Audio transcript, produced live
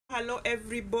Hello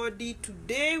everybody.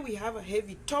 Today we have a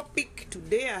heavy topic.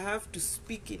 Today I have to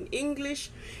speak in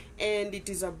English, and it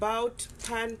is about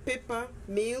Pan Paper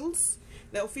Mills.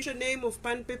 The official name of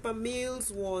Pan Paper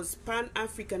Mills was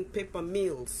Pan-African Paper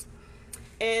Mills,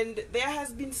 and there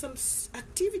has been some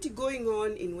activity going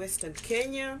on in Western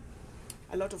Kenya.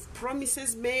 A lot of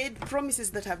promises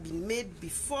that have been made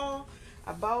before,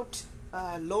 about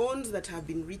loans that have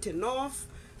been written off,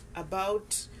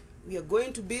 about we are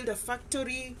going to build a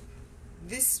factory.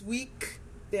 This week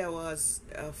there was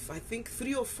I think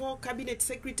 3 or 4 cabinet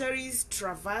secretaries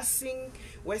traversing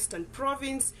Western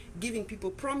Province, giving people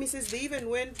promises. They even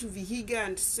went to Vihiga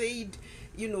and said,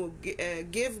 you know,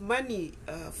 gave money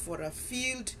for a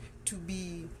field to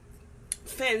be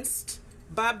fenced,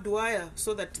 barbed wire,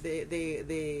 so that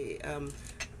the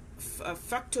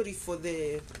factory for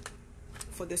the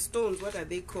stones, what are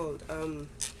they called,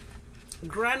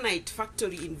 granite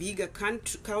factory in Vihiga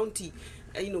County,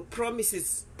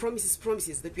 promises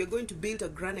that we are going to build a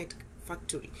granite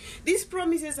factory. These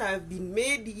promises have been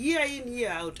made year in,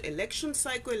 year out, election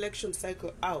cycle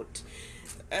out.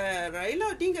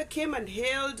 Raila Odinga came and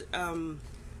held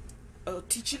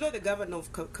Tichilo, the governor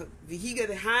of Vihiga,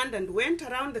 the hand, and went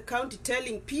around the county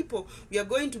telling people we are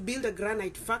going to build a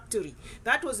granite factory.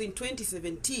 That was in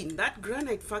 2017. That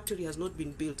granite factory has not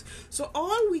been built. So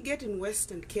all we get in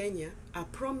Western Kenya are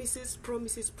promises.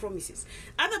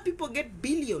 Other people get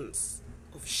billions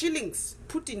of shillings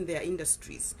put in their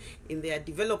industries, in their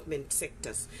development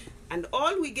sectors, and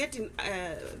all we get in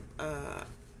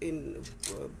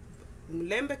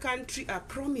Mulembe country are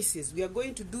promises. We are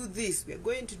going to do this, we are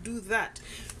going to do that.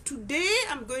 Today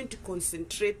I'm going to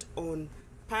concentrate on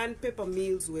Pan Paper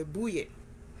Mills Webuye,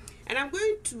 and I'm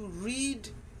going to read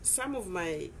some of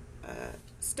my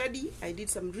study. I did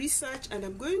some research, and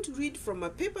I'm going to read from a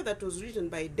paper that was written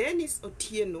by Dennis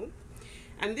Otieno,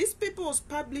 and this paper was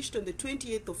published on the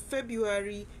 28th of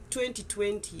February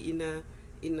 2020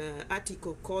 in an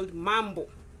article called Mambo.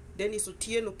 Dennis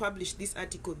Otieno published this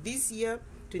article this year,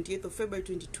 28th of February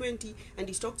 2020, and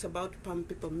he talks about Pan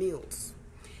Paper Mills.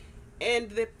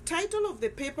 And the title of the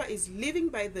paper is Living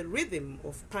by the Rhythm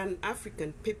of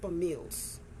Pan-African Paper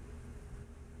Mills: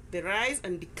 The Rise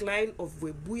and Decline of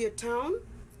Webuye Town,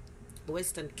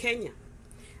 Western Kenya.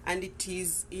 And it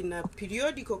is in a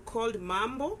periodical called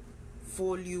Mambo,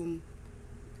 volume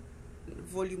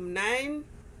 9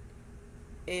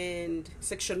 and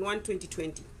section 1,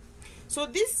 2020. So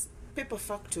this paper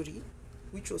factory,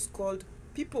 which was called,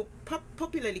 people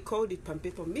popularly called it Pan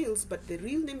Paper Mills, but the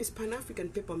real name is Pan-African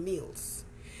Paper Mills.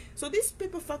 So this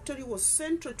paper factory was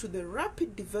central to the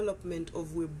rapid development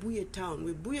of Webuye Town.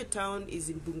 Webuye Town is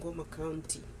in Bungoma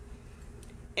County.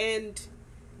 And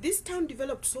this town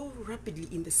developed so rapidly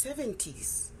in the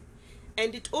 70s.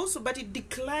 And it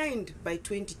declined by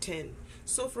 2010.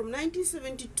 So from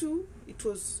 1972, it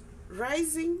was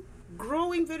rising,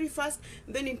 growing very fast.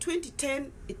 Then in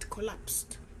 2010, it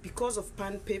collapsed because of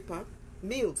Pan Paper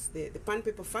Mills. The Pan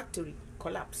Paper factory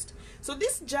collapsed. So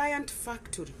this giant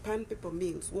factory, Pan Paper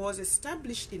Mills, was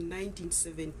established in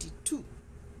 1972.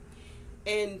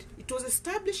 And it was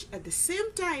established at the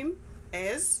same time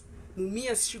as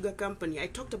Mumias Sugar Company. I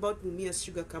talked about Mumias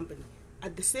Sugar Company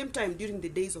at the same time during the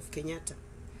days of Kenyatta.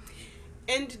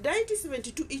 And in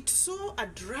 1972, it saw a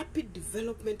rapid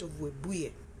development of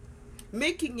Webuye,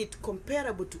 making it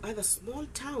comparable to other small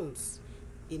towns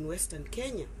in Western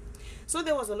Kenya. So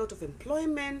there was a lot of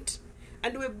employment,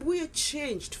 and Webuye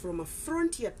changed from a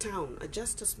frontier town,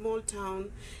 just a small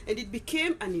town, and it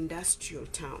became an industrial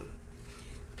town.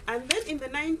 And then in the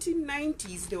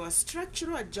 1990s, there were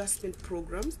structural adjustment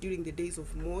programs during the days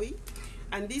of Moi,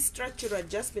 and these structural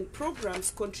adjustment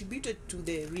programs contributed to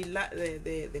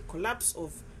the collapse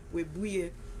of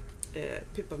Webuye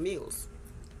paper mills.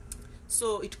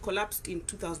 So it collapsed in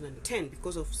 2010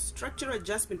 because of structural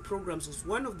adjustment programs was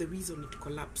one of the reasons it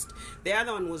collapsed. The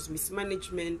other one was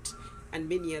mismanagement and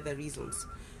many other reasons.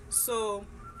 So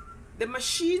the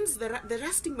machines, the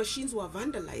rusting machines were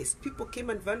vandalized. People came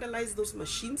and vandalized those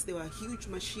machines. They were huge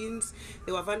machines.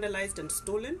 They were vandalized and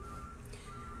stolen.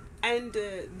 And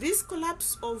this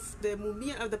collapse of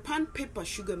the Pan Paper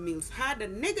sugar mills had a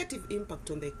negative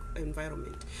impact on the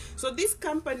environment. So this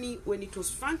company, when it was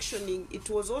functioning, it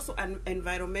was also an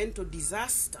environmental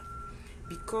disaster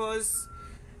because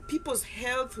people's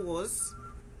health was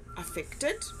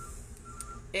affected,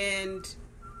 and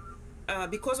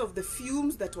because of the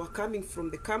fumes that were coming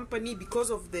from the company, because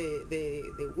of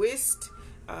the waste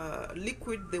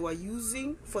liquid they were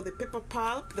using for the paper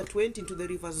pulp that went into the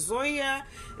river Zoya.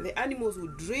 The animals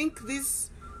would drink this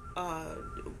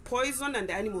poison, and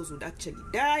the animals would actually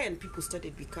die, and people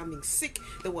started becoming sick.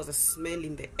 There was a smell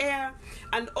in the air,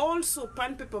 and also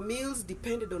pan paper mills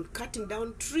depended on cutting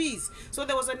down trees, so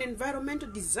there was an environmental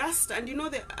disaster. And you know,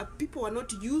 the people were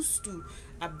not used to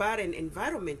a barren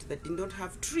environment that did not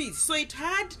have trees, so it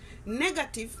had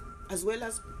negative as well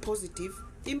as positive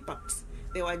impacts.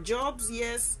 There were jobs,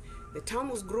 yes, the town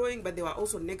was growing, but there were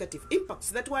also negative impacts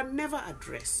that were never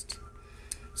addressed.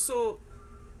 So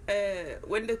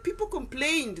when the people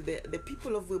complained, the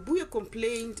people of Webuye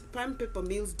complained, pan paper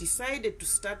mills decided to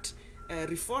start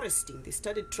reforesting. They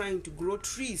started trying to grow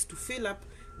trees to fill up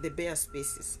the bare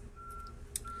spaces.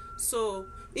 So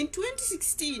in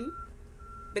 2016,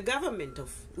 the government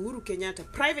of Uhuru Kenyatta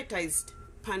privatized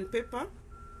pan paper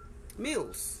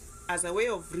mills as a way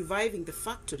of reviving the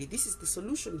factory. This is the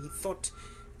solution he thought.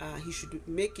 He should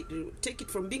take it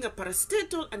from being a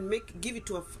parastatal and give it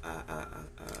to a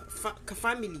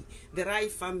family, the Rai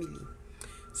family.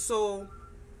 So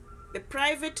the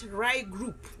private Rai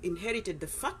group inherited the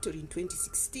factory in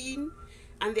 2016,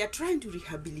 and they are trying to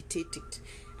rehabilitate it.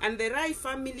 And the Rai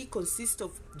family consists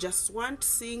of Jaswant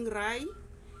Singh Rai,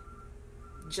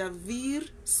 Javir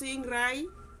Singh Rai,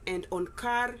 and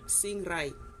Onkar Singh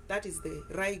Rai. That is the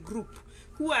Rai group,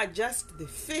 who are just the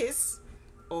face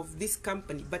of this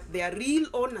company, but they are real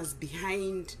owners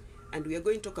behind, and we are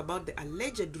going to talk about the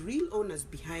alleged real owners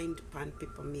behind pan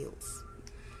paper mills.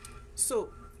 So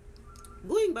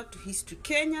going back to history,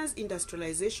 Kenya's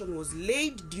industrialization was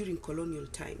laid during colonial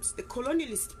times. The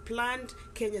colonialists planned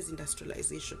Kenya's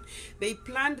industrialization. They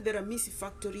planned the Ramisi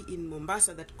factory in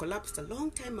Mombasa that collapsed a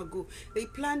long time ago. They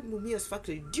planned Mumias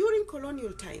factory during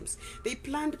colonial times. They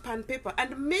planned pan paper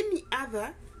and many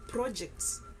other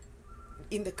projects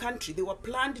in the country. They were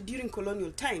planned during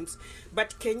colonial times,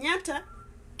 but Kenyatta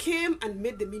came and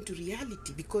made them into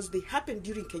reality because they happened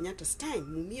during Kenyatta's time.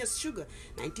 Mumias Sugar,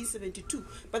 1972.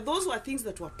 But those were things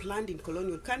that were planned in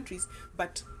colonial countries,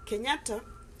 but Kenyatta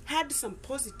had some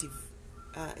positive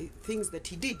things that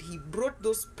he did. He brought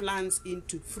those plans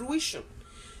into fruition.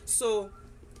 So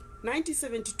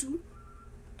 1972,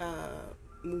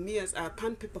 Mumias,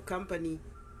 pan paper company,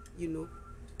 you know,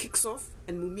 kicks off,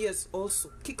 and Mumias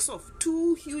also kicks off.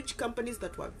 Two huge companies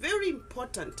that were very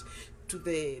important to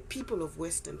the people of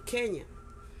Western Kenya.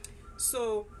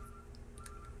 So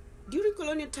during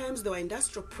colonial times, there were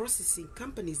industrial processing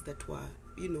companies that were,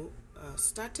 you know,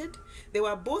 started. They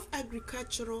were both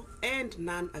agricultural and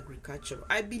non-agricultural.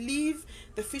 I believe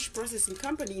the fish processing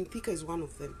company in Thika is one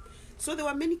of them. So there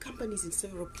were many companies in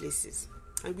several places,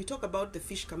 and we talk about the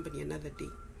fish company another day.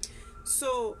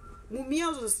 So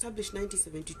Mumias was established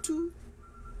 1972.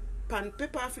 Pan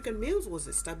Paper African Mills was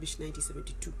established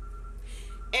 1972.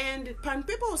 And pan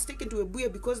paper was taken to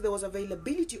Webuye because there was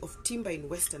availability of timber in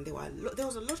Western. There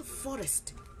was a lot of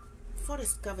forest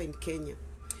cover in Kenya.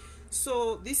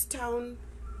 So this town,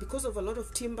 because of a lot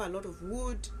of timber, a lot of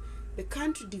wood, the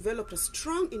country developed a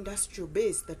strong industrial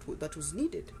base that was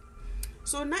needed.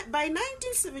 So by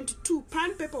 1972,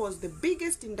 pan paper was the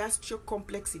biggest industrial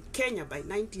complex in Kenya by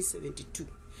 1972.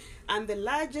 And the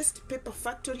largest paper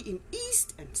factory in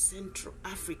East and Central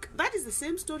Africa. That is the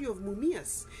same story of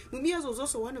Mumias. Mumias was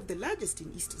also one of the largest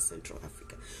in East and Central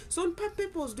Africa. So pan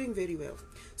paper was doing very well.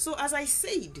 So as I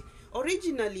said,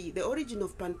 originally the origin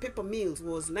of pan paper mills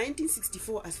was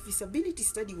 1964, as feasibility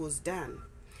study was done.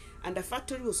 And a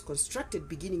factory was constructed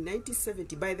beginning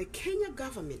 1970 by the Kenya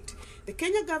government. The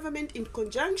Kenya government, in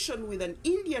conjunction with an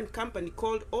Indian company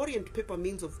called Orient Paper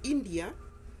Mills of India,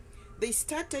 they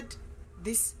started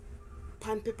this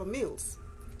pan paper mills,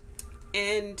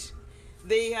 and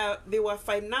they were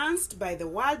financed by the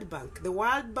World Bank. The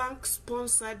World Bank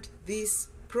sponsored this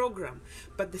program,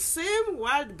 but the same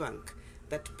World Bank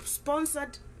that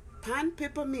sponsored pan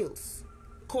paper mills,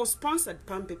 co-sponsored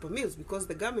pan paper mills, because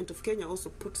the government of Kenya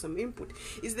also put some input,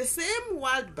 is the same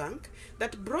World Bank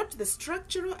that brought the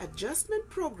structural adjustment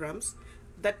programs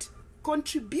that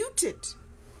contributed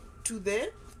to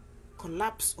the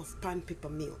collapse of pan paper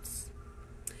mills.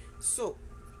 So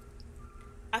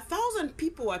 1,000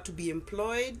 people were to be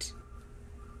employed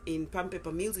in pan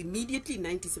paper mills immediately in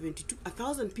 1972.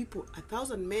 1,000 people,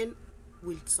 1,000 men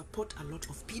will support a lot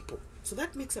of people. So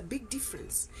that makes a big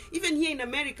difference. Even here in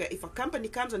America, if a company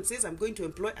comes and says, I'm going to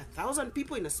employ 1,000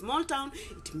 people in a small town,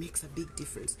 it makes a big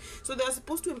difference. So they were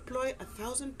supposed to employ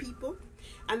 1,000 people,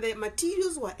 and the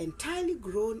materials were entirely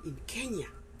grown in Kenya.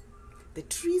 The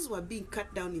trees were being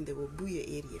cut down in the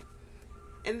Webuye area.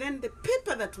 And then the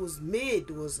paper that was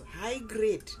made was high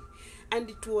grade, and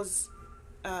it was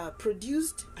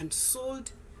produced and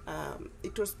sold.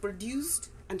 It was produced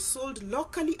and sold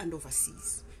locally and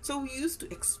overseas. So we used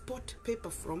to export paper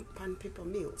from pan paper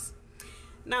mills.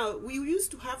 Now, we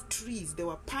used to have trees. There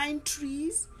were pine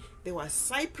trees, there were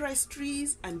cypress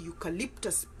trees, and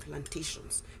eucalyptus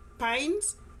plantations.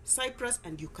 Pines, cypress,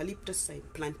 and eucalyptus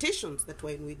plantations that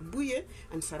were in Webuye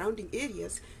and surrounding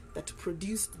areas that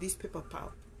produced this paper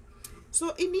pulp.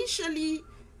 So initially,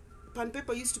 pan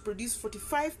paper used to produce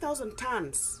 45,000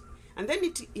 tons, and then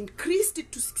it increased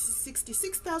it to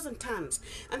 66,000 tons,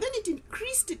 and then it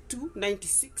increased it to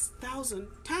 96,000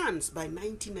 tons by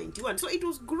 1991. So it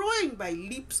was growing by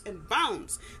leaps and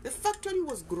bounds. The factory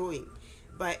was growing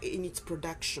in its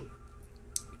production.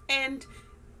 And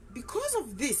because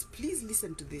of this, please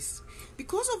listen to this,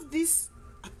 because of these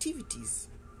activities,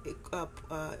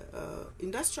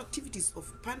 industrial activities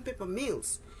of pan paper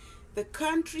mills, the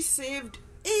country saved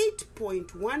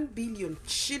 8.1 billion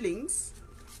shillings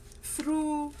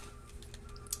through,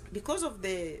 because of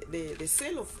the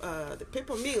sale of the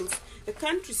paper mills, the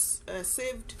country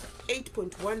saved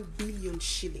 8.1 billion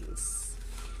shillings.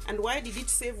 And why did it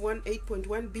save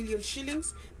 8.1 billion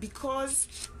shillings? Because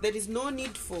there is no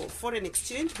need for foreign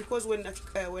exchange, because when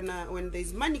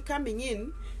there's money coming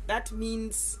in, that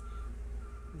means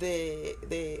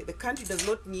the country does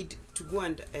not need to go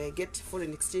and get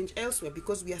foreign exchange elsewhere,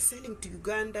 because we are selling to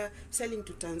Uganda, selling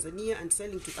to Tanzania, and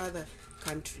selling to other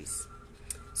countries.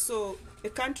 So the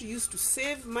country used to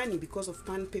save money because of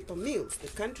pan paper mills. The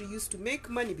country used to make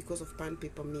money because of pan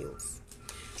paper mills.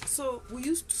 So we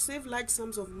used to save large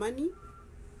sums of money,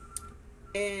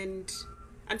 and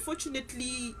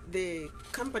unfortunately the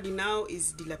company now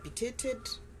is dilapidated,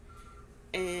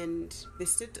 and the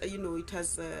state, it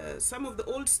has some of the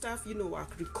old stuff, are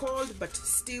recalled, but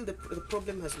still the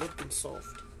problem has not been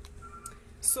solved.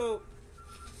 So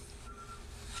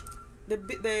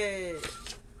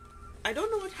I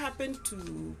don't know what happened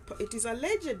to. It is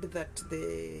alleged that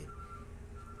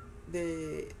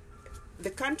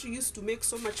the country used to make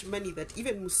so much money that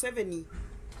even Museveni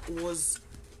was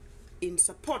in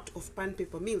support of pan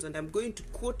paper mills, and I'm going to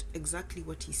quote exactly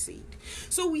what he said.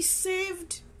 So we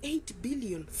saved 8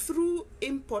 billion through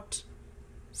import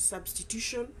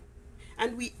substitution,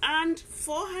 and we earned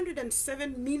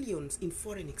 407 millions in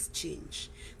foreign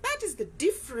exchange. That is the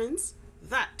difference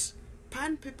that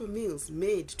pan paper mills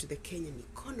made to the Kenyan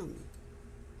economy.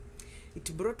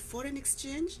 It brought foreign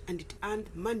exchange and it earned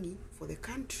money for the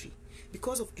country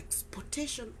because of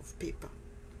exportation of paper.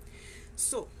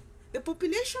 So the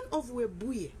population of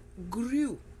Webuye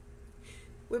grew.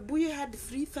 Webuye had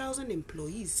 3,000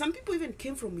 employees. Some people even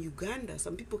came from Uganda.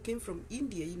 Some people came from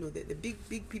India. The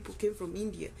big people came from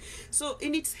India. So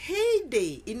in its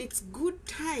heyday, in its good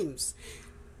times,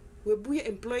 Webuye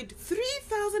employed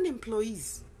 3,000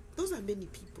 employees. Those are many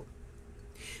people.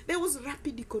 There was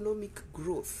rapid economic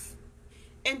growth.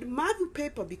 And Madhu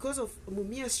paper, because of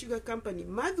Mumias Sugar Company,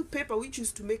 Madhu paper, which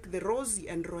used to make the rosy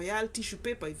and royal tissue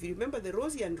paper, if you remember the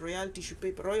rosy and royal tissue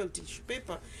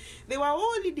paper, they were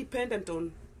only dependent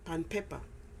on pan paper.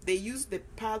 They used the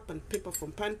pulp and paper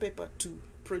from pan paper to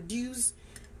produce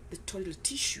the toilet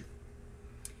tissue.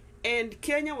 And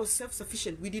Kenya was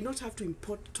self-sufficient. We did not have to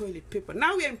import toilet paper.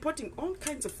 Now we are importing all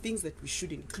kinds of things that we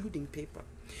should, including paper.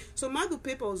 So Madhu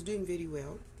paper was doing very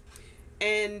well.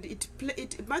 And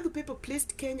Madhu paper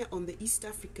placed Kenya on the East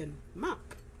African map,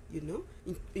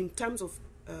 in terms of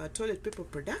toilet paper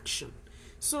production.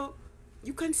 So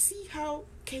you can see how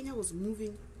Kenya was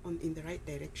moving in the right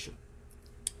direction.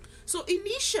 So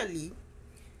initially,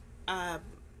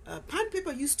 pan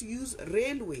paper used to use the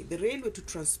railway to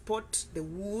transport the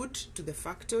wood to the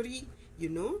factory,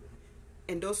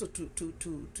 and also to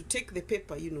take the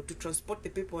paper, to transport the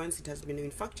paper once it has been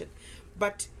manufactured.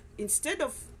 But instead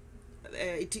of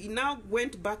it now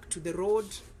went back to the road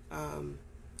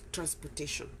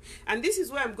transportation. And this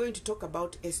is where I'm going to talk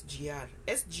about SGR.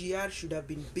 SGR should have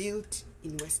been built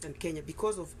in Western Kenya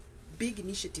because of big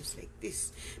initiatives like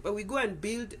this. But we go and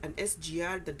build an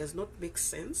SGR that does not make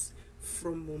sense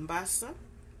from Mombasa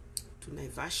to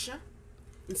Naivasha.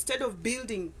 Instead of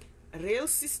building a rail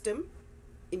system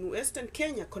in Western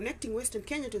Kenya, connecting Western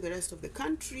Kenya to the rest of the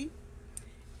country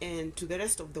and to the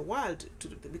rest of the world,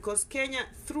 because Kenya,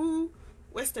 through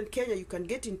Western Kenya, you can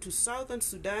get into Southern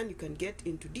Sudan, you can get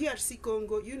into DRC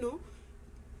Congo,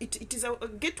 it is a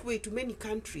gateway to many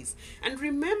countries. And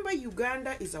remember,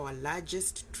 Uganda is our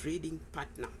largest trading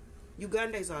partner.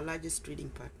 Uganda is our largest trading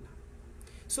partner.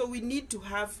 So we need to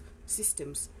have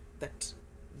systems that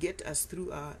get us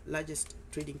through our largest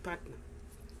trading partner.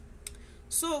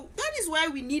 So that is why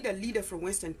we need a leader from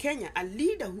Western Kenya, a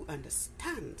leader who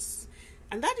understands.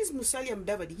 And that is Musalia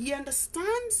Mudavadi. He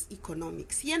understands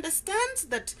economics. He understands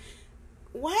that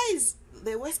why is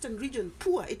the Western region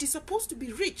poor? It is supposed to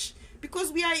be rich,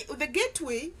 because we are the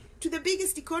gateway to the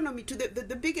biggest economy, to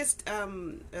the biggest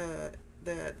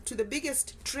to the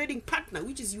biggest trading partner,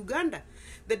 which is Uganda.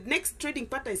 The next trading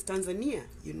partner is Tanzania,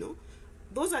 you know.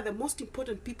 Those are the most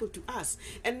important people to us.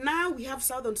 And now we have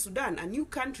Southern Sudan, a new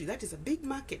country. That is a big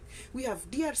market. We have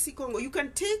DRC Congo. You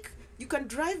can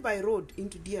drive by road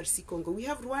into DRC Congo. We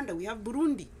have Rwanda. We have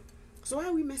Burundi. So why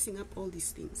are we messing up all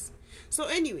these things? So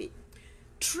anyway,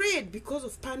 trade, because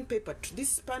of pan paper,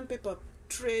 this pan paper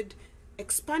trade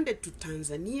expanded to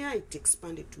Tanzania, it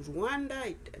expanded to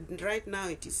Rwanda, right now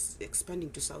it is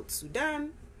expanding to South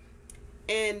Sudan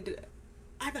and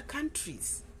other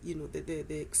countries. You know,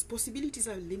 the possibilities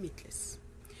are limitless.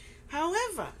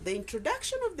 However, the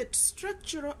introduction of the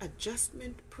structural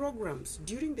adjustment programs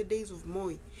during the days of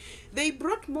Moi, they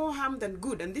brought more harm than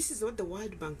good. And this is what the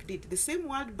World Bank did. The same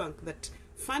World Bank that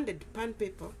funded pan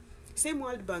paper, same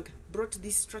World Bank brought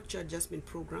these structural adjustment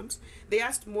programs. They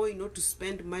asked Moi not to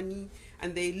spend money,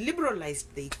 and they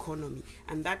liberalized the economy,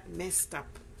 and that messed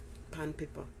up pan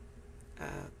paper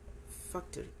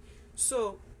factory.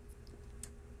 So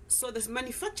this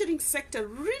manufacturing sector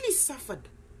really suffered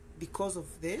because of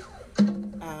the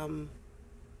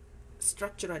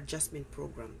structural adjustment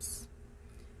programs.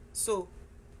 So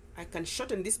I can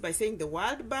shorten this by saying the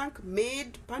World Bank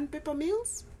made pan paper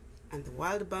mills and the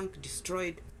World Bank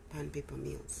destroyed pan paper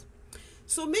mills.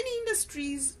 So many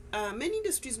industries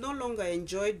no longer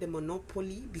enjoyed the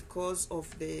monopoly because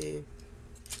of the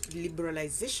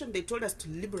liberalization. They told us to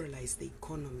liberalize the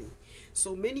economy.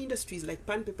 So many industries like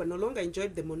pan paper no longer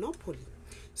enjoyed the monopoly.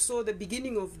 So the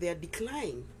beginning of their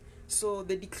decline. So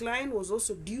the decline was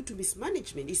also due to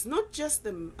mismanagement. It's not just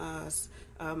the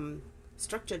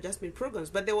structure adjustment programs,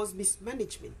 but there was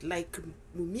mismanagement. Like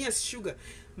Mumias Sugar,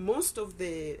 most of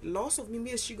the loss of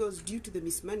Mumias Sugar was due to the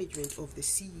mismanagement of the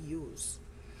CEOs.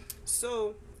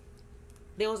 So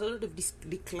there was a lot of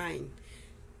decline.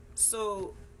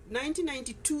 So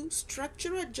 1992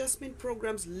 structural adjustment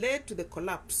programs led to the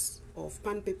collapse of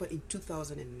pan paper in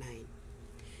 2009.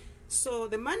 So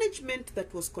the management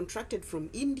that was contracted from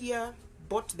India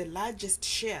bought the largest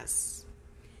shares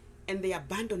and they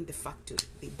abandoned the factory.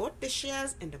 They bought the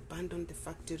shares and abandoned the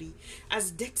factory.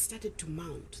 As debt started to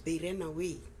mount, they ran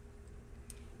away.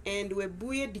 And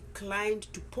Webuye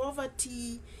declined to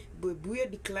poverty. Webuye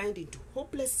declined into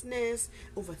hopelessness.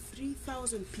 Over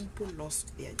 3,000 people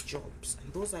lost their jobs.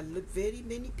 And those are very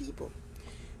many people.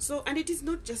 So, and it is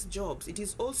not just jobs, it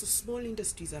is also small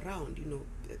industries around, you know,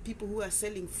 people who are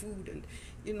selling food and,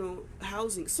 you know,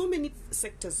 housing. So many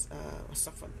sectors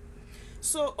suffered.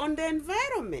 So on the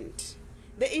environment,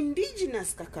 the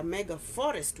indigenous Kakamega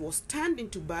forest was turned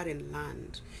into barren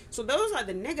land. So those are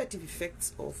the negative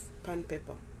effects of pan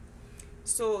paper.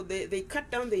 So they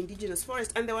cut down the indigenous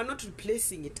forest and they were not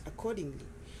replacing it accordingly.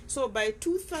 So by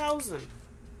 2000,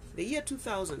 the year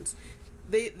 2000s,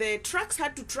 the trucks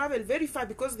had to travel very far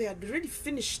because they had already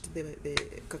finished the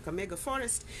Kakamega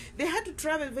forest. They had to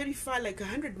travel very far, like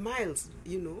 100 miles,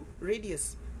 you know,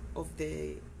 radius of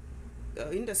the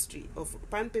industry of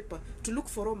pan paper to look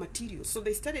for raw materials. So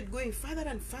they started going further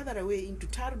and further away into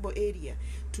Tarbo area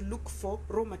to look for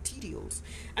raw materials.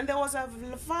 And there was a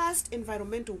vast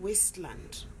environmental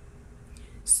wasteland.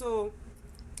 So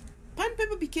pan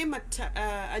paper became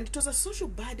and it was a social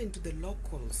burden to the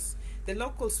locals. The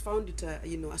locals found it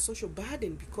a social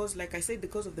burden because, like I said,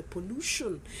 because of the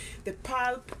pollution, the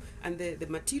pulp and the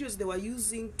materials they were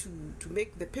using to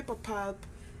make the paper pulp,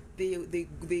 they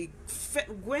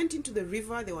went into the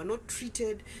river, they were not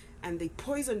treated, and they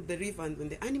poisoned the river. And when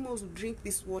the animals would drink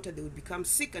this water, they would become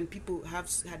sick, and people had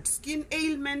skin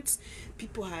ailments.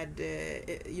 People had,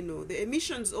 the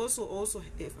emissions also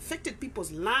affected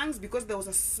people's lungs because there was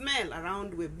a smell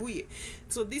around Webuye.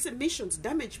 So these emissions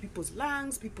damaged people's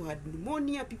lungs. People had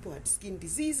pneumonia. People had skin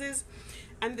diseases,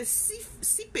 and the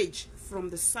seepage from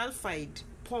the sulfide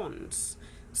ponds,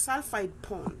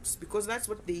 because that's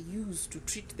what they use to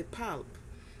treat the pulp.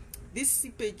 This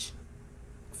seepage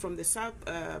from the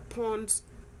ponds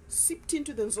seeped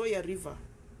into the Nzoia River,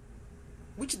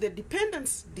 which the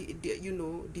dependents,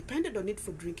 depended on it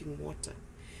for drinking water.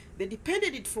 They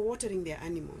depended it for watering their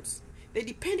animals. They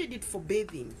depended it for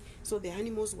bathing. So the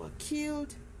animals were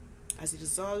killed as a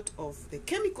result of the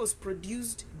chemicals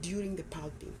produced during the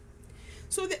pulping.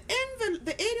 So the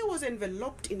area was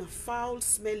enveloped in a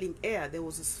foul-smelling air. There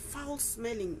was this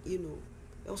foul-smelling,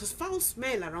 there was a foul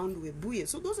smell around Webuye.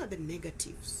 So those are the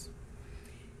negatives.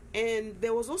 And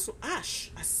there was also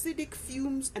ash. Acidic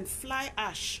fumes and fly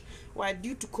ash were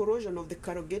due to corrosion of the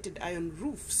corrugated iron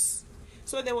roofs.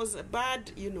 So there was a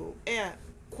bad, air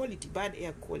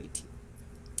quality.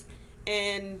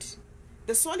 And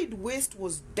the solid waste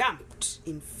was dumped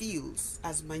in fields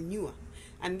as manure.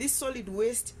 And this solid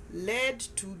waste led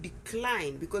to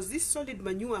decline because this solid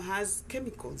manure has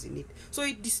chemicals in it. So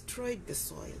it destroyed the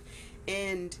soil.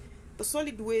 And the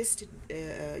solid waste,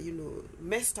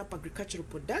 messed up agricultural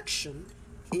production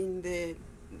in the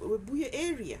Webuye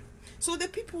area. So the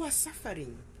people were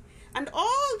suffering. And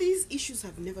all these issues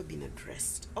have never been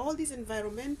addressed. All these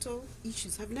environmental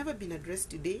issues have never been addressed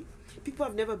today. People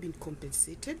have never been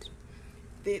compensated.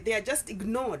 They are just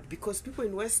ignored because people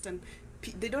in Western,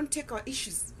 they don't take our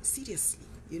issues seriously,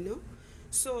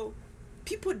 So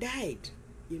people died,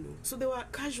 So there were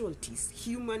casualties,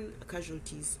 human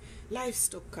casualties,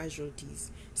 livestock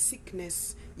casualties,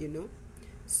 sickness,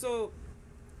 So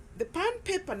the Pan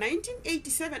Paper,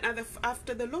 1987,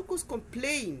 after the locals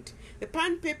complained, the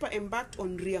Pan Paper embarked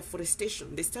on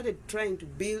reforestation. They started trying to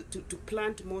to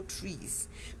plant more trees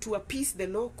to appease the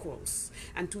locals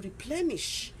and to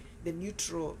replenish the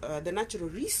natural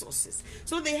resources.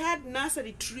 So they had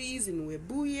nursery trees in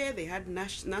Webuye, they had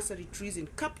nursery trees in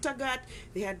Kaptagat,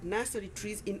 they had nursery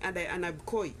trees in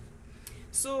Anabkoi.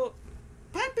 So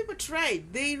Pan Paper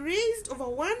tried. They raised over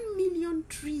 1 million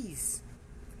trees.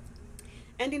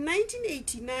 And in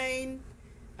 1989,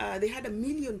 they had 1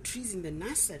 million trees in the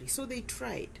nursery. So they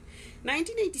tried.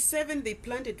 1987, they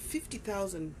planted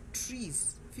 50,000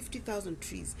 trees. 50,000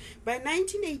 trees. By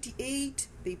 1988,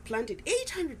 they planted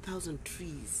 800,000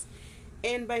 trees.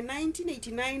 And by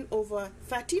 1989, over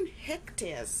 13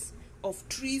 hectares of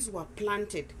trees were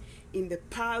planted in the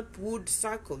pulpwood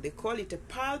circle. They call it a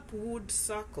pulpwood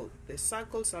circle, the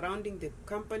circle surrounding the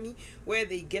company where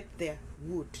they get their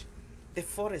wood, the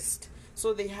forest.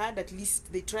 So they had at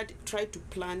least, they tried to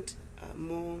plant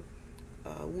more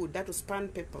wood. That was Pan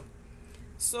Paper.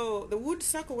 So the wood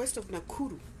circle west of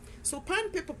Nakuru. So Pan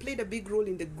Paper played a big role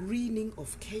in the greening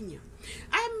of Kenya.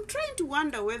 I'm trying to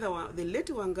wonder whether the late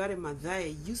Wangare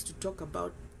Maathai used to talk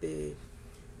about the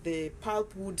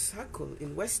pulpwood circle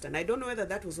in Western. I don't know whether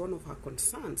that was one of her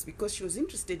concerns because she was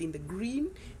interested in the greening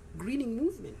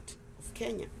movement of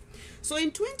Kenya. So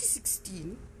in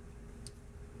 2016,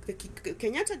 the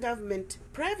Kenyatta government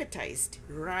privatized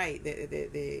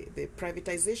the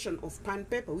privatization of Pan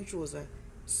Paper, which was a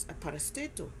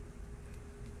parastatal,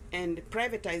 and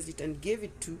privatized it and gave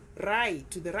it to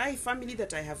the Rai family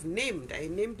that I have named. I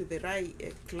named the Rai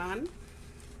clan.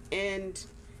 And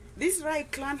this Rai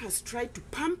clan has tried to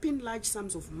pump in large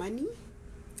sums of money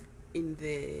in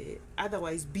the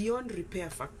otherwise beyond repair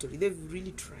factory. They've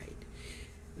really tried.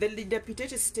 The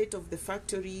dilapidated state of the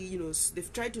factory,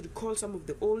 they've tried to recall some of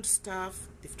the old staff.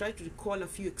 They've tried to recall a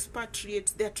few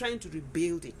expatriates. They're trying to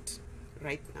rebuild it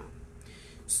right now.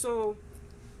 So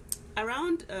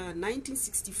around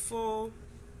 1964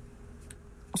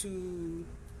 to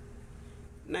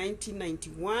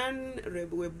 1991,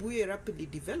 Webuye rapidly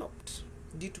developed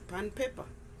due to Pan Paper.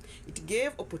 It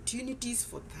gave opportunities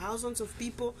for thousands of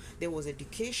people. There was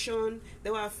education.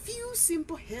 There were a few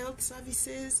simple health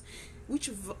services, which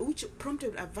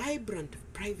prompted a vibrant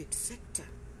private sector.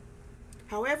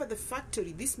 However, the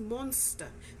factory, this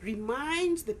monster,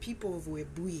 reminds the people of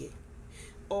Webuye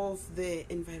of the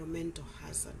environmental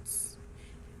hazards.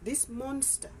 This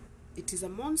monster, it is a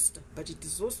monster, but it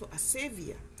is also a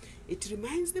savior. It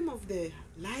reminds them of the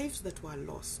lives that were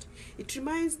lost. It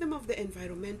reminds them of the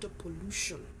environmental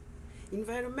pollution.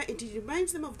 It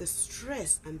reminds them of the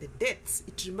stress and the deaths.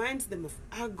 It reminds them of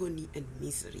agony and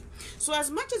misery. So as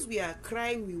much as we are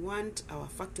crying, we want our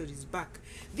factories back,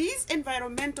 these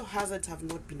environmental hazards have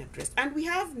not been addressed. And we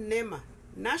have NEMA,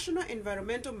 National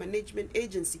Environmental Management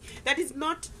Agency, that is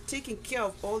not taking care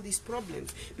of all these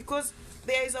problems, because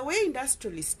there is a way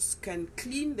industrialists can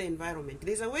clean the environment.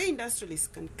 There's a way industrialists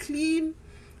can clean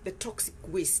the toxic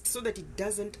waste so that it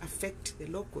doesn't affect the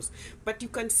locals. But you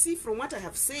can see from what I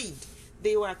have said,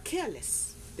 they were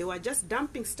careless. They were just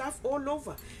dumping stuff all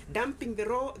over, dumping the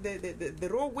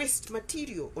raw waste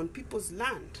material on people's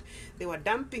land. They were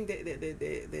dumping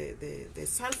the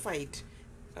sulfide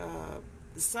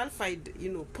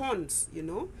ponds,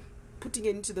 putting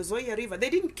it into the Zoya River. They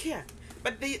didn't care.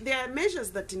 But there are measures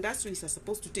that industries are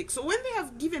supposed to take. So when they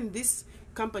have given this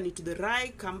company to the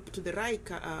Rai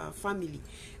family,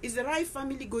 is the Rai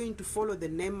family going to follow the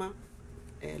NEMA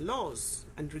laws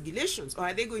and regulations, or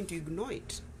are they going to ignore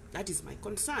it? That is my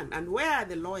concern. And where are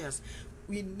the lawyers?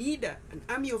 We need an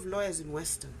army of lawyers in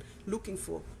Western looking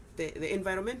for the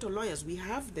environmental lawyers. We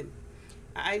have them.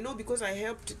 I know because I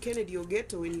helped Kennedy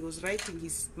Ogeto when he was writing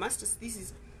his master's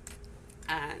thesis,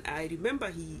 and I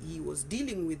remember he was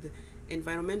dealing with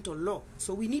environmental law.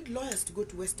 So we need lawyers to go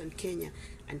to Western Kenya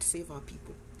and save our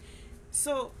people.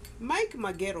 So Mike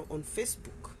Magero on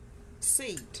Facebook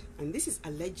said, and this is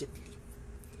allegedly,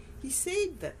 he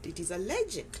said that it is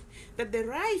alleged that the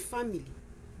Rai family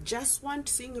Jaswant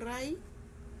Singh Rai,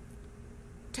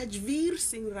 Tajveer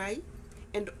Singh Rai,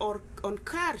 and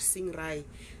Onkar Singh Rai.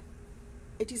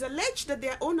 It is alleged that they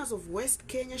are owners of West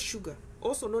Kenya Sugar,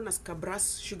 also known as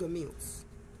Kabras Sugar Mills.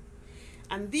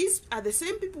 And these are the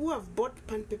same people who have bought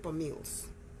Pan Paper Mills.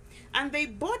 And they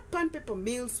bought Pan Paper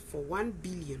Mills for 1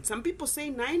 billion. Some people say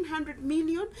 900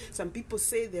 million. Some people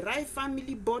say the Rai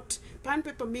family bought Pan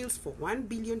Paper Mills for 1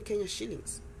 billion Kenya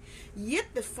shillings. Yet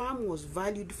the farm was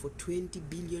valued for 20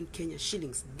 billion Kenya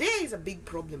shillings. There is a big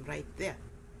problem right there.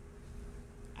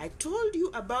 I told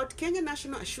you about Kenya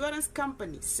National Assurance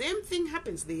Company. Same thing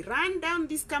happens. They run down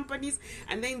these companies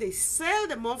and then they sell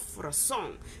them off for a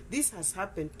song. This has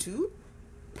happened to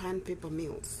Pan Paper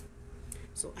Mills.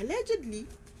 So allegedly,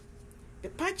 the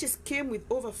purchase came with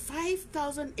over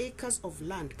 5,000 acres of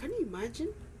land. Can you imagine?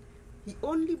 He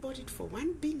only bought it for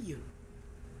 1 billion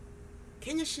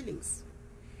Kenya shillings.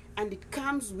 And it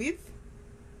comes with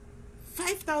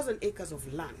 5,000 acres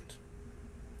of land.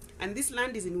 And this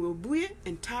land is in Webuye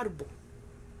and Tarbo.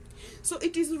 So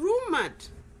it is rumored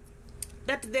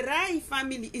that the Rai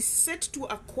family is set to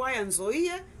acquire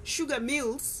Nzoia Sugar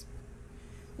Mills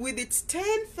with its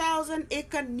 10,000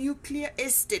 acre nuclear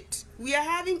estate. We are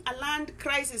having a land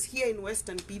crisis here in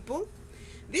Western people.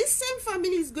 This same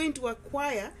family is going to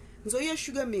acquire Nzoia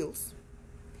Sugar Mills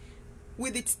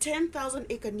with its 10,000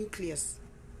 acre nuclear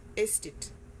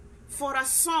estate for a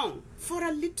song, for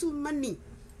a little money.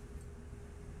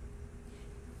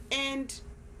 And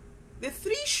the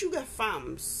 3 sugar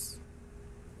farms,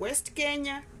 West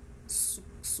Kenya,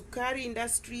 Sukari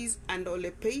Industries, and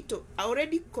Olepeito,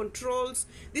 already controls,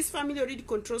 this family already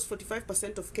controls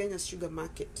 45% of Kenya's sugar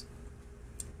market.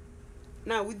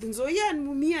 Now with Nzoia and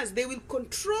Mumias, they will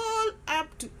control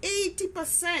up to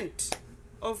 80%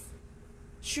 of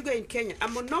sugar in Kenya, a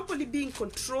monopoly being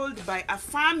controlled by a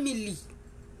family.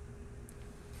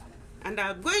 And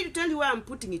I'm going to tell you why I'm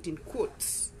putting it in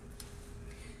quotes.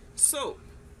 So,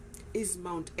 is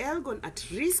Mount Elgon at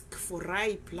risk for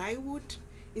Rai plywood?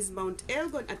 Is Mount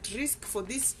Elgon at risk for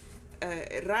these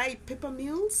Rai paper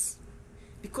mills?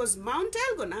 Because Mount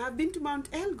Elgon, I have been to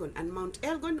Mount Elgon, and Mount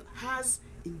Elgon has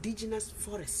indigenous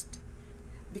forest.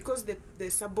 Because the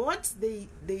Sabots,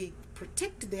 they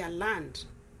protect their land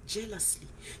jealously.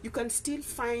 You can still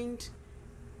find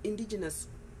indigenous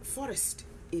forest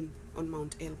on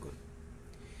Mount Elgon.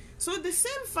 So the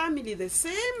same family, the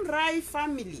same Rai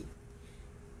family,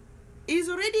 is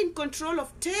already in control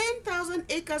of 10,000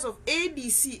 acres of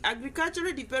ADC,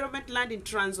 Agricultural Development Land in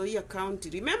Trans Nzoia County.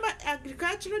 Remember,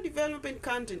 Agricultural Development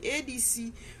County,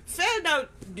 ADC, fell down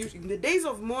during the days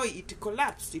of Moi. It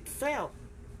collapsed, it fell.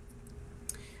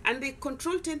 And they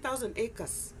control 10,000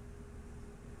 acres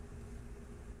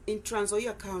in Trans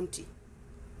Nzoia County.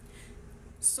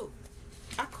 So,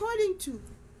 according to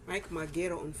Mike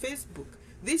Magero on Facebook,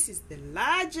 this is the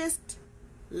largest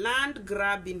land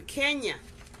grab in Kenya.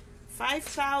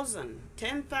 5,000,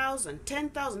 10,000,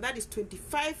 10,000, that is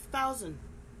 25,000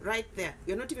 right there.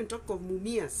 We're not even talking of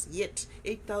Mumias yet,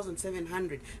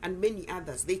 8,700, and many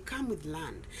others. They come with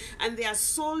land, and they are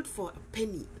sold for a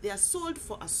penny. They are sold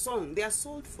for a song. They are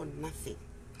sold for nothing.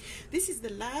 This is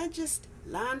the largest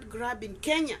land grab in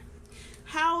Kenya.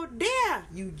 How dare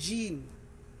Eugene,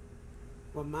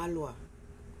 Wamalwa,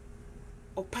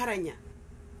 Oparanya?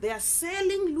 They are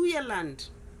selling Luhya land.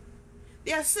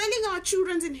 They are selling our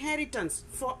children's inheritance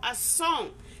for a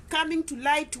song, coming to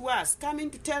lie to us, coming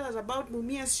to tell us about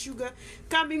Mumias sugar,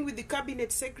 coming with the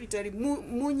cabinet secretary,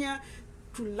 Munya,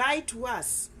 to lie to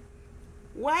us.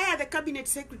 Why are the cabinet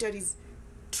secretaries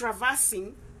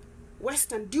traversing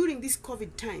Western during these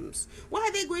COVID times? Why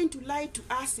are they going to lie to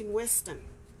us in Western?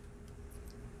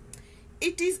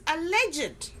 It is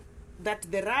alleged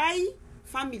that the Rai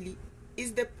family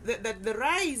is that the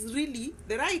Rai is really,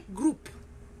 the Rai group,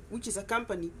 which is a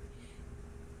company,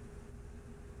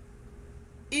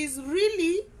 is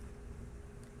really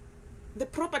the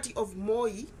property of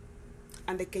Moi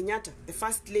and the Kenyatta, the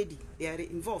first lady. They are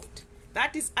involved.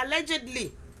 That is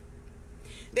allegedly.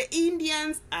 The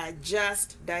Indians are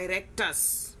just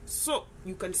directors. So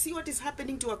you can see what is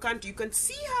happening to our country. You can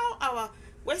see how our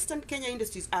Western Kenya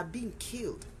industries are being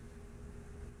killed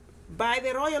by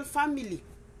the royal family.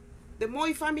 The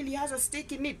Moi family has a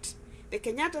stake in it. The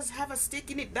Kenyattas have a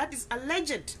stake in it. That is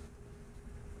alleged.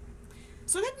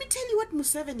 So let me tell you what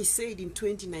Museveni said in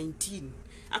 2019.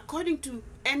 According to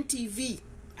NTV,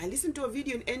 I listened to a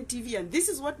video in NTV, and this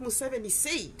is what Museveni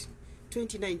said,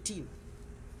 2019.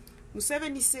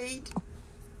 Museveni said,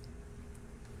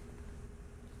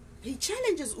 he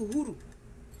challenges Uhuru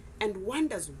and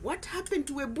wonders what happened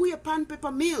to Webuye Pan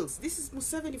Paper Mills. This is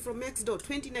Museveni from Nextdoor,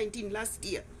 2019, last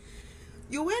year.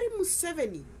 Yoweri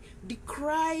Museveni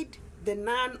decried the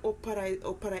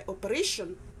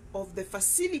non-operation of the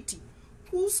facility,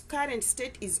 whose current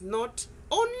state is not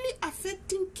only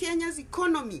affecting Kenya's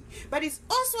economy, but is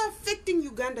also affecting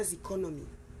Uganda's economy.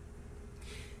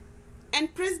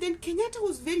 And President Kenyatta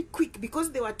was very quick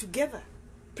because they were together.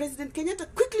 President Kenyatta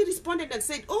quickly responded and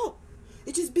said, oh,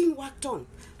 it is being worked on.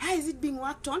 How is it being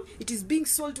worked on? It is being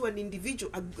sold to an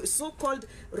individual, a so-called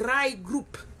Rai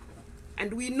group.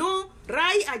 And we know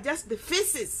Rai are just the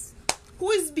faces.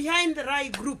 Who is behind the Rai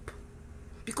group?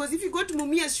 Because if you go to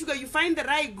Mumias Sugar, you find the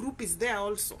Rai group is there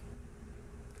also.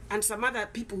 And some other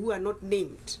people who are not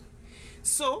named.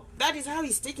 So that is how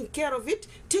he's taking care of it,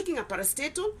 taking a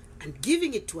parastatal and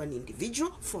giving it to an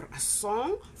individual for a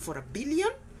song for $1 billion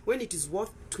when it is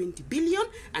worth 20 billion,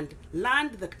 and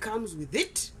land that comes with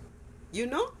it, you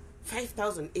know,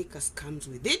 5,000 acres comes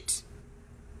with it,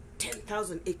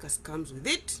 10,000 acres comes with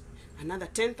it, another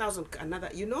 10,000, another,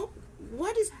 you know,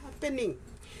 what is happening?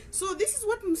 So this is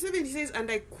what Museveni says, and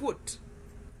I quote,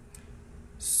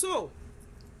 so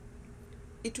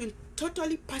it will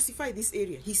totally pacify this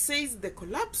area. He says the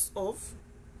collapse of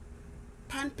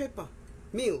pan paper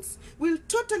mills will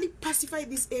totally pacify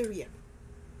this area.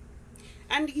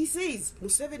 And he says,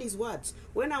 Museveni's words,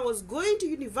 when I was going to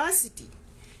university,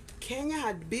 Kenya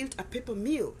had built a paper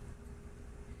mill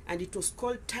and it was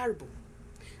called Turbo.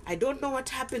 I don't know what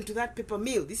happened to that paper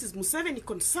mill. This is Museveni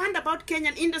concerned about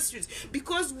Kenyan industries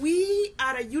because we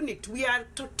are a unit. We are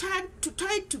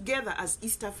tied together as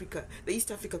East Africa, the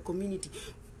East Africa community.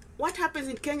 What happens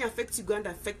in Kenya affects Uganda,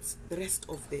 affects the rest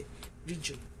of the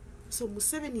region. So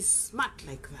Museveni is smart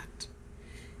like that.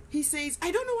 He says,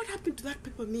 I don't know what happened to that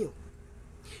paper mill.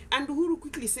 And Uhuru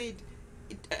quickly said,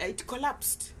 it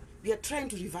collapsed. We are trying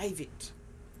to revive it.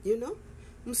 You know?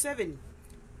 Museveni.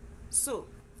 So,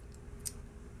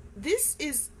 this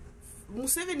is,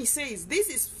 Museveni says, this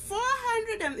is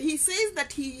 400, and he says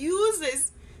that he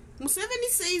uses, Museveni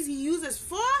says he uses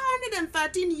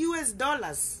 413 US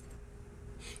dollars.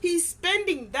 He's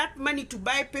spending that money to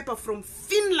buy paper from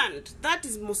Finland. That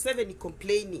is Museveni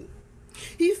complaining.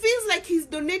 He feels like he's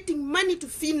donating money to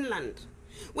Finland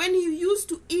when he used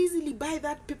to easily buy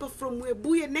that paper from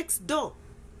Webuye next door.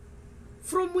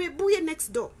 From Webuye next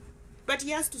door. But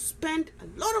he has to spend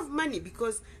a lot of money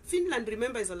because Finland,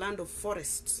 remember, is a land of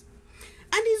forests.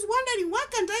 And he's wondering, why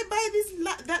can't I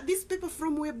buy this paper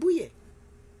from Webuye?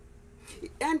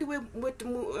 And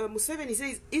Museveni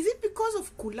says, is it because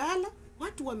of kulala?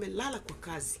 Watu wamelala kwa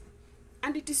kazi.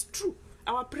 And it is true.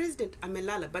 Our president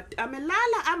amelala. But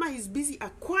amelala ama is busy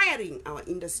acquiring our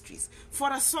industries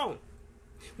for a song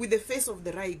with the face of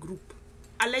the Rai group.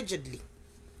 Allegedly.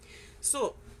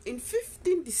 So, in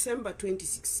 15 December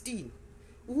 2016,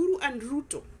 Uhuru and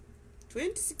Ruto,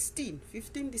 2016,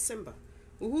 15 December,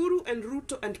 Uhuru and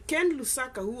Ruto and Ken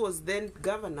Lusaka, who was then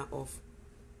governor of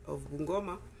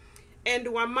Bungoma, and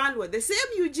Wamalwa, the same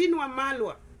Eugene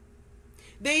Wamalwa,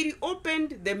 they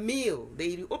reopened the mill.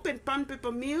 They reopened Pan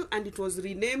Paper Mill and it was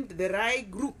renamed the Rai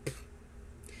Group.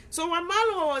 So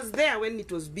Wamalwa was there when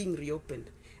it was being reopened.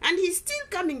 And he's still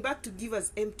coming back to give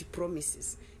us empty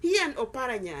promises. He and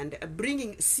Oparanya and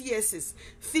bringing CSs,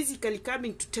 physically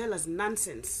coming to tell us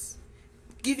nonsense,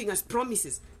 giving us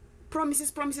promises.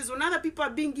 Promises, promises. When other people are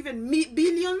being given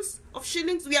billions of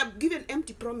shillings, we are given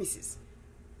empty promises.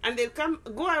 And they'll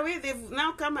go away, they've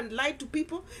now come and lied to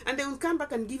people, and they will come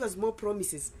back and give us more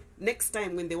promises next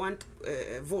time when they want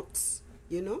votes,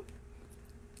 you know.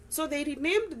 So they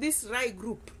renamed this Rai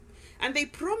Group. And they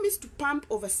promised to pump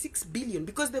over 6 billion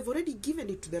because they've already given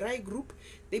it to the Rai Group.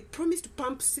 They promised to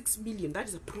pump 6 billion. That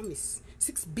is a promise.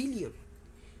 6 billion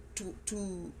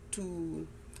to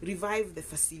revive the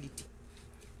facility.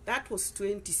 That was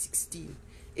 2016.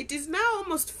 It is now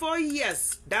almost 4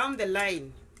 years down the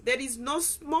line. There is no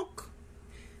smoke.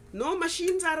 No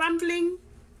machines are rumbling.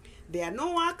 There are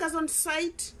no workers on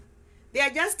site. There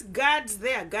are just guards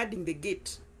there guarding the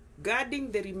gate,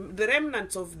 guarding the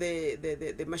remnants of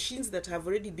the machines that have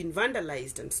already been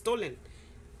vandalized and stolen.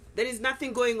 There is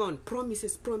nothing going on.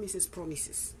 Promises, promises,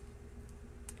 promises.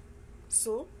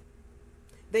 So,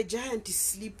 the giant is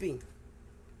sleeping.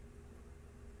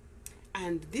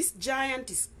 And this giant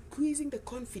is squeezing the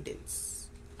confidence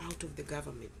out of the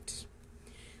government.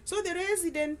 So the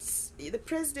residents, the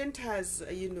president has,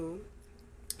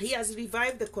 he has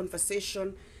revived the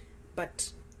conversation,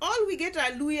 but all we get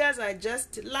are Luhyas are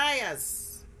just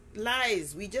liars.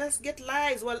 Lies. We just get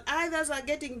lies while others are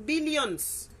getting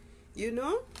billions.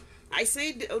 I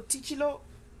said Otichilo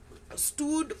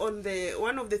stood on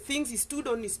one of the things he stood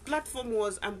on his platform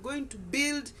was,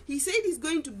 he said he's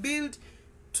going to build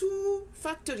 2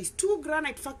 factories, 2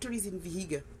 granite factories in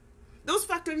Vihiga. Those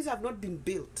factories have not been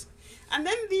built. And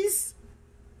then these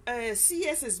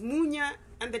CSs, Munya,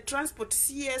 and the transport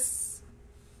CS,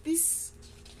 these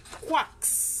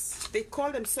quacks, they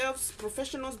call themselves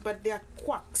professionals, but they are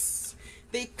quacks.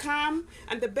 They come,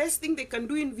 and the best thing they can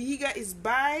do in Vihiga is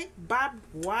buy barbed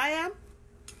wire,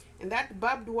 and that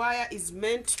barbed wire is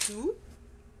meant to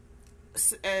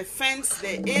fence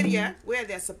the area where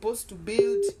they're supposed to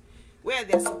build,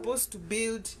 the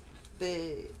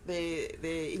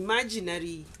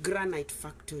imaginary granite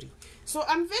factory. So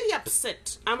I'm very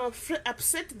upset. I'm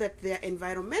upset that there are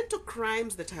environmental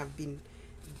crimes that have been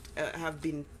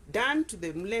done to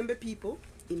the Mulembe people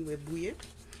in Webuye,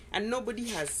 and nobody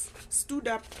has stood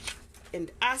up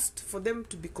and asked for them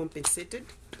to be compensated.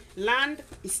 Land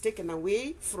is taken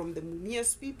away from the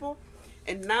Mumias people,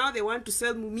 and now they want to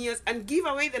sell Mumias and give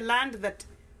away the land that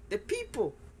the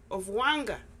people of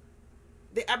Wanga,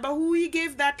 the Abahui,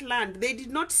 gave that land. They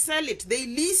did not sell it. They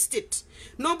leased it.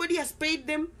 Nobody has paid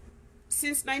them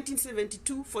since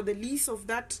 1972 for the lease of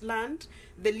that land.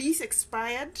 The lease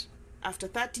expired after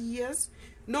 30 years.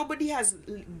 Nobody has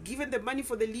given the money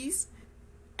for the lease,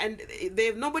 and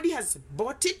nobody has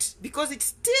bought it because it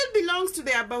still belongs to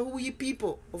the Abahui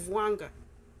people of Wanga.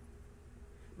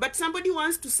 But somebody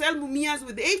wants to sell Mumias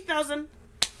with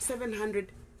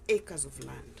 8,700 acres of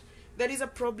land. There is a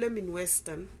problem in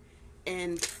Western,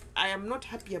 and I am not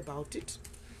happy about it.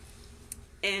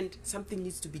 And something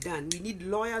needs to be done. We need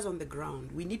lawyers on the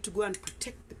ground. We need to go and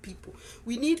protect the people.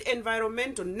 We need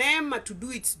environmental NEMA to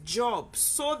do its job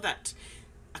so that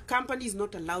a company is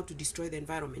not allowed to destroy the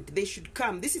environment. They should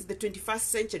come. This is the 21st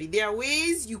century. There are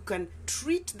ways you can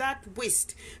treat that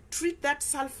waste, treat that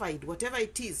sulfide, whatever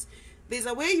it is. There's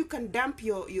a way you can dump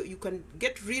you can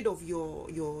get rid of your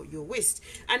waste.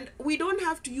 And we don't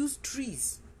have to use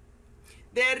trees.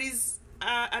 There is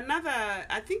another,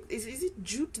 I think, is it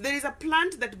jute? There is a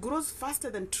plant that grows faster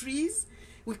than trees.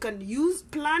 We can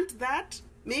plant that,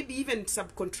 maybe even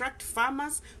subcontract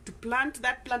farmers to plant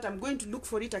that plant. I'm going to look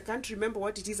for it. I can't remember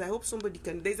what it is. I hope somebody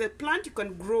can. There's a plant you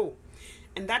can grow,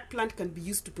 and that plant can be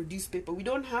used to produce paper. We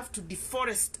don't have to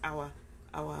deforest our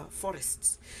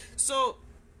forests. So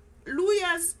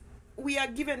Luhyas, we are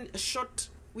given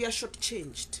we are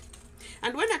shortchanged.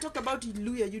 And when I talk about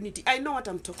Luhya unity, I know what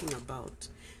I'm talking about.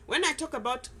 When I talk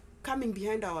about coming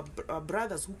behind our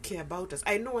brothers who care about us,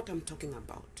 I know what I'm talking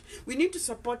about. We need to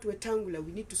support Wetangula.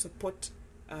 We need to support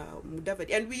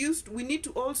Mudavadi. And we need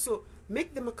to also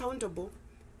make them accountable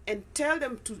and tell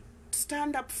them to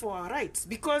stand up for our rights.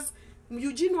 Because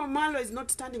Eugene Wamalo is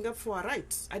not standing up for our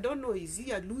rights. I don't know, is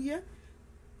he a Luhya?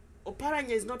 Oparanya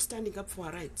is not standing up for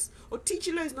our rights.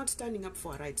 Otichilo is not standing up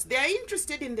for our rights. They are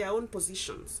interested in their own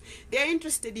positions. They are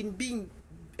interested in being,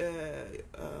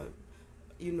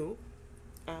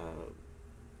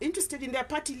 interested in their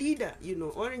party leader,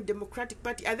 or in Democratic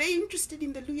Party. Are they interested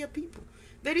in the Luhya people?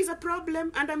 There is a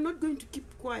problem, and I'm not going to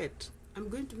keep quiet. I'm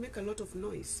going to make a lot of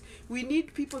noise. We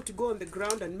need people to go on the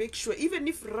ground and make sure, even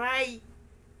if Rai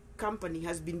Group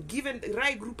has been given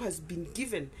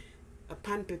a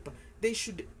pan paper, they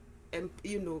should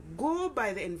go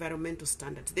by the environmental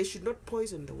standards. They should not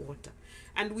poison the water.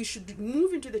 And we should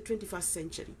move into the 21st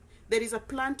century. There is a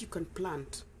plant you can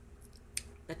plant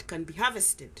that can be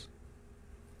harvested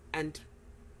and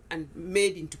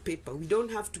made into paper. We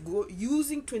don't have to go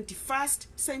using 21st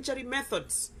century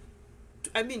methods.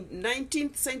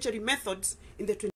 19th century methods in the